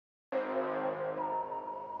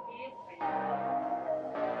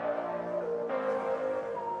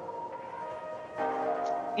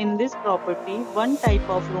In this property, one type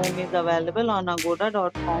of room is available on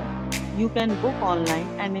agoda.com. You can book online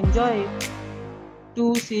and enjoy it.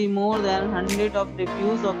 To see more than 100 of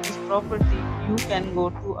reviews of this property, you can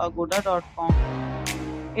go to agoda.com.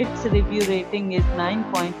 Its review rating is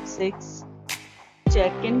 9.6.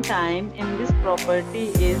 Check-in time in this property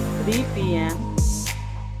is 3 p.m.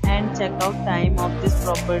 and check-out time of this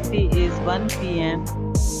property is 1 p.m.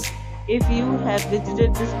 If you have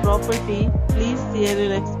visited this property, please share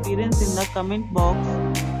your experience in the comment box.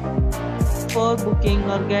 For booking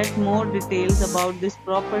or get more details about this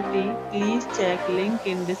property, please check link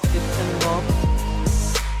in description box.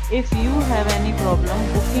 If you have any problem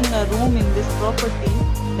booking a room in this property,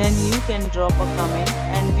 then you can drop a comment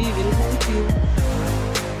and we will help you.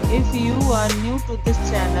 If you are new to this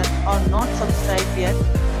channel or not subscribed yet,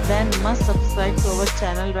 then must subscribe to our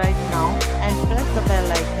channel right now and press the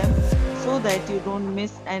bell icon so that you don't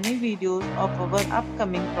miss any videos of our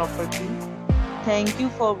upcoming property. Thank you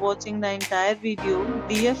for watching the entire video.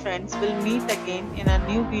 Dear friends, we'll meet again in a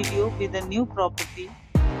new video with a new property.